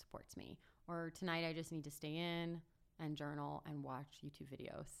really supports me. Or tonight I just need to stay in and journal and watch YouTube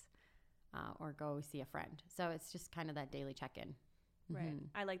videos or go see a friend. So it's just kind of that daily check-in. Right. Mm-hmm.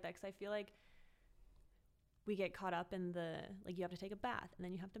 I like that because I feel like we get caught up in the, like, you have to take a bath and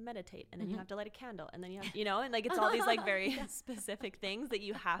then you have to meditate and then you have to light a candle and then you have, and like, it's all these like very specific things that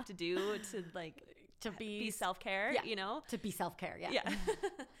you have to do to like, to be self-care, to be self-care. Yeah.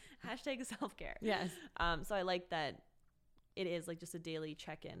 Hashtag self-care. Yes. So I like that it is like just a daily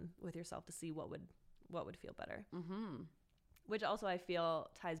check-in with yourself to see what would feel better. Mm-hmm. Which also I feel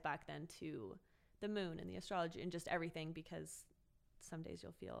ties back then to the moon and the astrology and just everything, because some days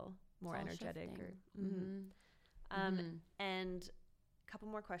you'll feel more energetic and a couple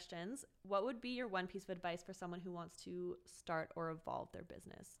more questions. What would be your one piece of advice for someone who wants to start or evolve their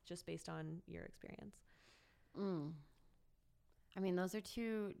business, just based on your experience? I mean, those are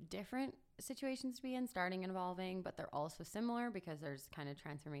two different situations to be in, starting and evolving, but they're also similar because there's kind of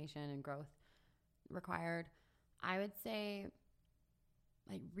transformation and growth required. I would say,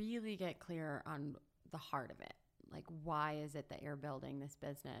 like, really get clear on the heart of it. Like, why is it that you're building this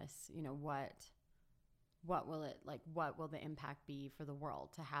business? What will it, like, what will the impact be for the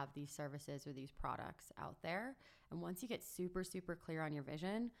world to have these services or these products out there? And once you get super, super clear on your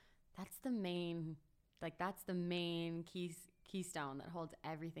vision, that's the main keystone that holds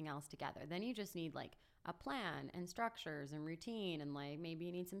everything else together. Then you just need like a plan and structures and routine, and like maybe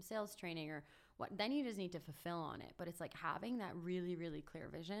you need some sales training or what. Then you just need to fulfill on it. But it's like having that really, really clear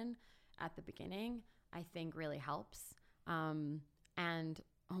vision at the beginning, I think really helps. And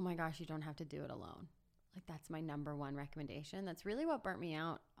oh my gosh, you don't have to do it alone. Like, that's my number one recommendation. That's really what burnt me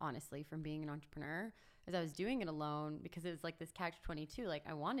out, honestly, from being an entrepreneur, is I was doing it alone because it was like this catch-22. Like,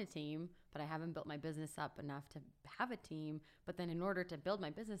 I want a team, but I haven't built my business up enough to have a team. But then in order to build my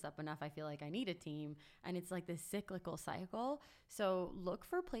business up enough, I feel like I need a team. And it's like this cyclical cycle. So look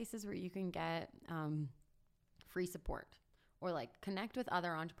for places where you can get free support, or like connect with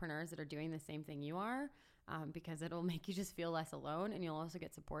other entrepreneurs that are doing the same thing you are. Because it'll make you just feel less alone, and you'll also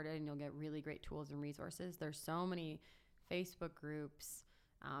get supported, and you'll get really great tools and resources. There's so many Facebook groups,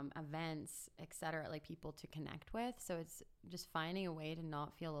 events, etc., like people to connect with. So it's just finding a way to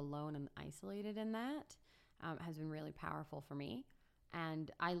not feel alone and isolated in that has been really powerful for me.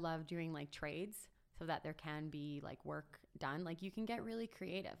 And I love doing like trades so that there can be like work done. Like, you can get really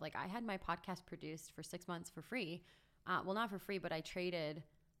creative. Like, I had my podcast produced for 6 months for free. Well, not for free, but I traded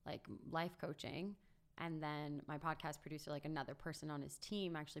like life coaching. And then my podcast producer, like another person on his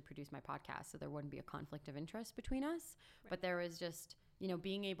team, actually produced my podcast. So there wouldn't be a conflict of interest between us. Right. But there was just,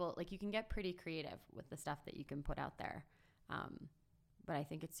 being able, like, you can get pretty creative with the stuff that you can put out there. But I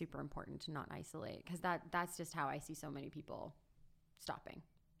think it's super important to not isolate, because that's just how I see so many people stopping.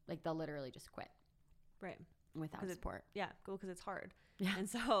 Like, they'll literally just quit. Right. Without support. Cool, because it's hard. Yeah. And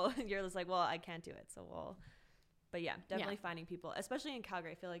so you're just like, well, I can't do it. So But yeah, definitely finding people, especially in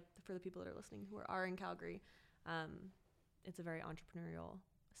Calgary. I feel like for the people that are listening who are in Calgary, it's a very entrepreneurial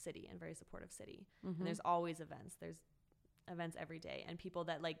city and very supportive city. Mm-hmm. And there's always events. There's events every day. And people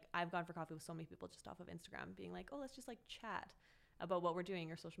that, like, I've gone for coffee with so many people just off of Instagram being like, oh, let's just like chat about what we're doing,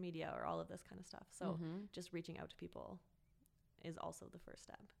 or social media, or all of this kind of stuff. So just reaching out to people is also the first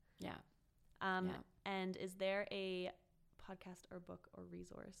step. Yeah. And is there a podcast or book or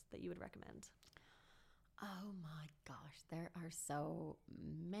resource that you would recommend? Oh my gosh, there are so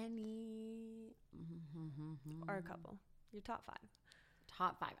many. Or a couple. Your top 5.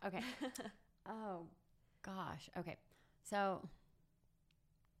 Top 5. Okay. Oh gosh. Okay. So,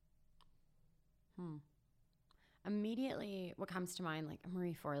 immediately what comes to mind, like,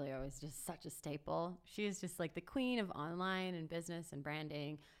 Marie Forleo is just such a staple. She is just like the queen of online and business and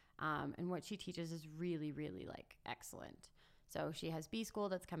branding. And what she teaches is really, really like excellent. So she has B School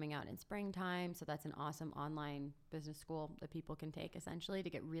that's coming out in springtime. So that's an awesome online business school that people can take, essentially, to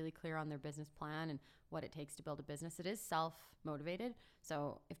get really clear on their business plan and what it takes to build a business. It is self-motivated.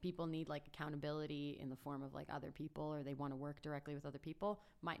 So if people need like accountability in the form of like other people, or they want to work directly with other people,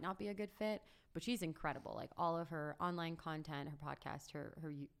 might not be a good fit. But she's incredible. Like, all of her online content, her podcast, her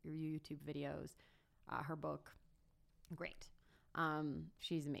YouTube videos, her book, great.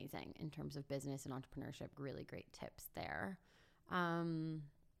 She's amazing in terms of business and entrepreneurship. Really great tips there.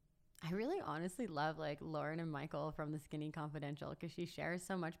 I really honestly love like Lauren and Michael from the Skinny Confidential because she shares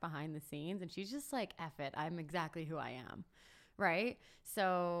so much behind the scenes and she's just like, F it, I'm exactly who I am. Right.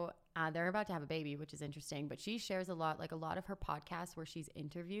 So they're about to have a baby, which is interesting, but she shares a lot of her podcasts where she's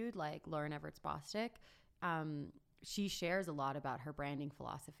interviewed like Lauren Everts Bostic. She shares a lot about her branding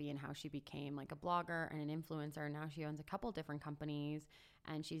philosophy and how she became like a blogger and an influencer. And now she owns a couple different companies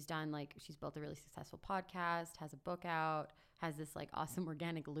and she's built a really successful podcast, has a book out, has this like awesome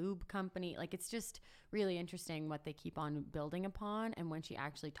organic lube company. Like it's just really interesting what they keep on building upon. And when she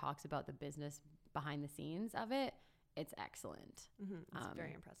actually talks about the business behind the scenes of it, it's excellent. It's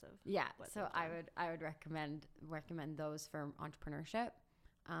very impressive. Yeah. So I would recommend those for entrepreneurship.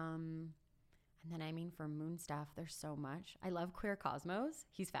 And then, I mean, for moon stuff, there's so much. I love Queer Cosmos.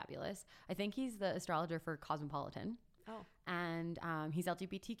 He's fabulous. I think he's the astrologer for Cosmopolitan. Oh. And he's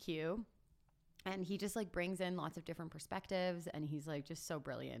LGBTQ. And he just like brings in lots of different perspectives. And he's like just so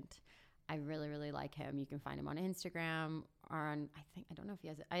brilliant. I really, really like him. You can find him on Instagram or on, I don't know if he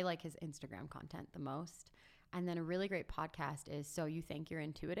has it. I like his Instagram content the most. And then a really great podcast is So You Think You're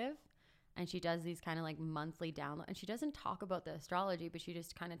Intuitive. And she does these kind of like monthly download. And she doesn't talk about the astrology, but she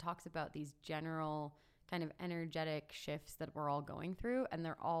just kind of talks about these general kind of energetic shifts that we're all going through. And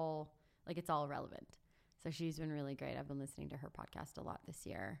they're all like, it's all relevant. So she's been really great. I've been listening to her podcast a lot this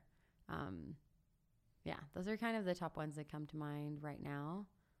year. Yeah, those are kind of the top ones that come to mind right now.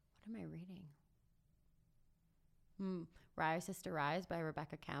 What am I reading? Rise Sister Rise by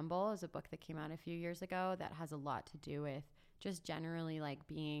Rebecca Campbell is a book that came out a few years ago that has a lot to do with just generally like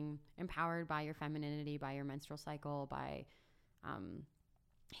being empowered by your femininity, by your menstrual cycle, by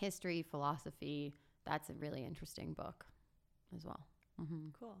history, philosophy. That's a really interesting book as well. Mm-hmm.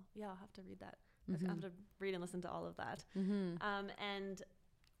 Cool. Yeah, I'll have to read that. Mm-hmm. I'll have to read and listen to all of that. Mm-hmm. And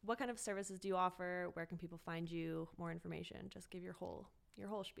what kind of services do you offer? Where can people find you? More information. Just give your whole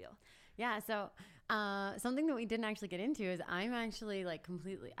spiel. Yeah. So something that we didn't actually get into is I'm actually like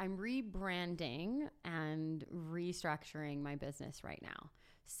I'm rebranding and restructuring my business right now.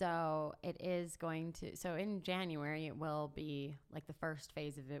 So it is so in January, it will be like the first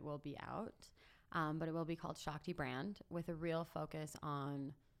phase of it will be out. But it will be called Shakti Brand with a real focus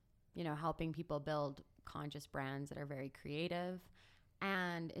on, helping people build conscious brands that are very creative.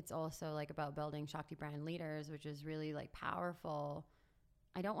 And it's also like about building Shakti Brand leaders, which is really like powerful.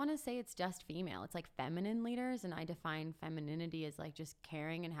 I don't want to say it's just female. It's like feminine leaders. And I define femininity as like just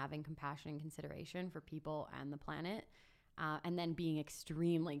caring and having compassion and consideration for people and the planet. And then being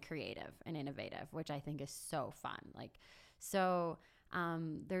extremely creative and innovative, which I think is so fun.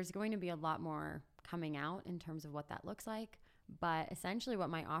 There's going to be a lot more coming out in terms of what that looks like. But essentially what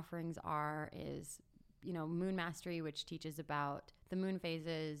my offerings are is, Moon Mastery, which teaches about the moon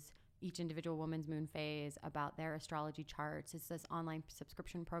phases, each individual woman's moon phase, about their astrology charts. It's this online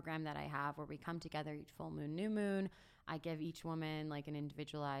subscription program that I have where we come together each full moon, new moon. I give each woman like an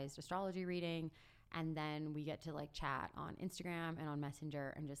individualized astrology reading. And then we get to like chat on Instagram and on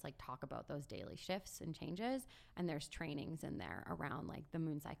Messenger and just like talk about those daily shifts and changes. And there's trainings in there around like the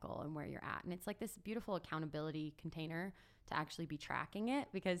moon cycle and where you're at. And it's like this beautiful accountability container to actually be tracking it,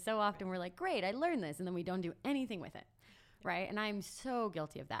 because so often we're like, great, I learned this. And then we don't do anything with it. Right. And I'm so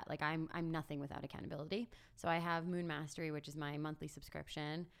guilty of that. Like I'm nothing without accountability. So I have Moon Mastery, which is my monthly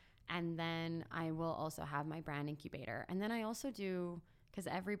subscription. And then I will also have my brand incubator. And then I also do, because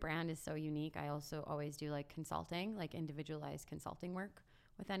every brand is so unique, I also always do like consulting, like individualized consulting work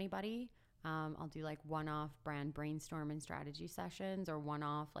with anybody. I'll do like one-off brand brainstorm and strategy sessions, or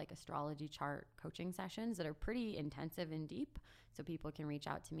one-off like astrology chart coaching sessions that are pretty intensive and deep. So people can reach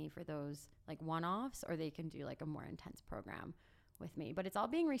out to me for those like one-offs, or they can do like a more intense program with me. But it's all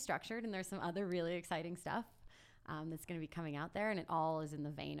being restructured, and there's some other really exciting stuff that's going to be coming out there. And it all is in the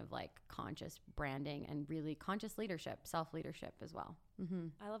vein of like conscious branding and really conscious leadership, self-leadership as well. Mm-hmm.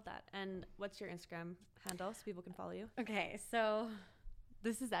 I love that. And what's your Instagram handle so people can follow you? Okay, so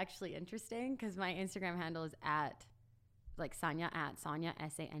this is actually interesting because my Instagram handle is at Sanja, Sanja.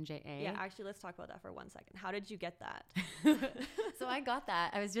 Yeah, actually, let's talk about that for 1 second. How did you get that? So I got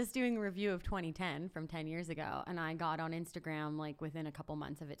that. I was just doing a review of 2010 from 10 years ago, and I got on Instagram like within a couple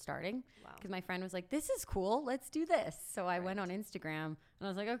months of it starting. Wow. Because my friend was like, this is cool. Let's do this. So I went on Instagram, and I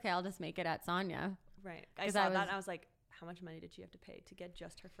was like, okay, I'll just make it at Sanja. Right. I saw that, and I was like, how much money did she have to pay to get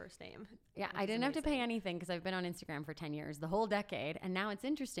just her first name? Yeah, I didn't have to pay anything because I've been on Instagram for 10 years, the whole decade. And now it's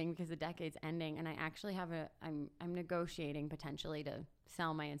interesting because the decade's ending, and I actually have I'm negotiating potentially to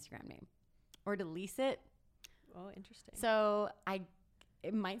sell my Instagram name or to lease it. Oh, interesting. So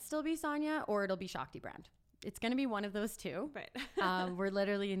it might still be Sanja, or it'll be Shakti Brand. it's going to be one of those two. Right. We're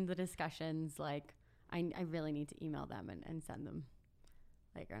literally in the discussions. Like, I really need to email them and send them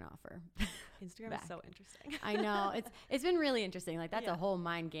like an offer. Instagram is so interesting. I know. It's been really interesting. Like, that's Yeah. a whole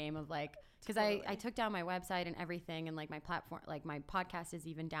mind game of like, because Totally. I took down my website and everything, and like my platform, like my podcast is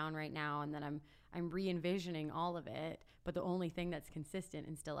even down right now, and then I'm re-envisioning all of it, but the only thing that's consistent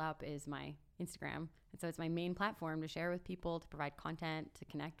and still up is my Instagram. And so it's my main platform to share with people, to provide content, to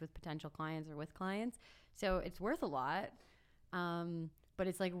connect with potential clients or with clients. So it's worth a lot. But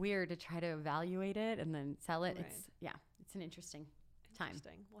it's like weird to try to evaluate it and then sell it. Right. It's an interesting time.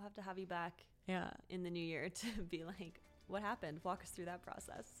 Interesting. We'll have to have you back Yeah. in the new year to be like, what happened? Walk us through that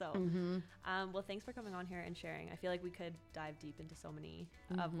process. So, well, thanks for coming on here and sharing. I feel like we could dive deep into so many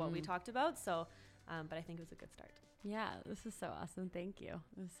of what we talked about. So, but I think it was a good start. Yeah, this is so awesome. Thank you.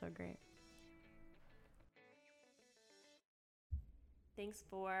 It was so great. Thanks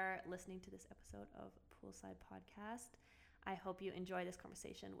for listening to this episode of Poolside Podcast. I hope you enjoy this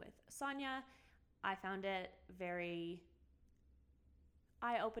conversation with Sonia. I found it very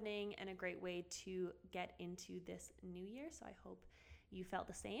eye-opening and a great way to get into this new year. So I hope you felt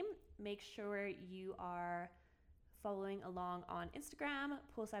the same. Make sure you are following along on Instagram.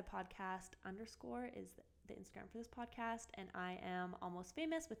 Poolside Podcast _ is the Instagram for this podcast. And I am Almost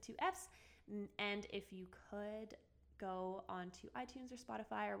Famous with 2 F's. And if you could go onto iTunes or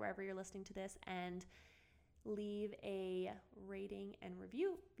Spotify or wherever you're listening to this and leave a rating and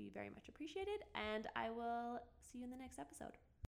review, be very much appreciated. And I will see you in the next episode.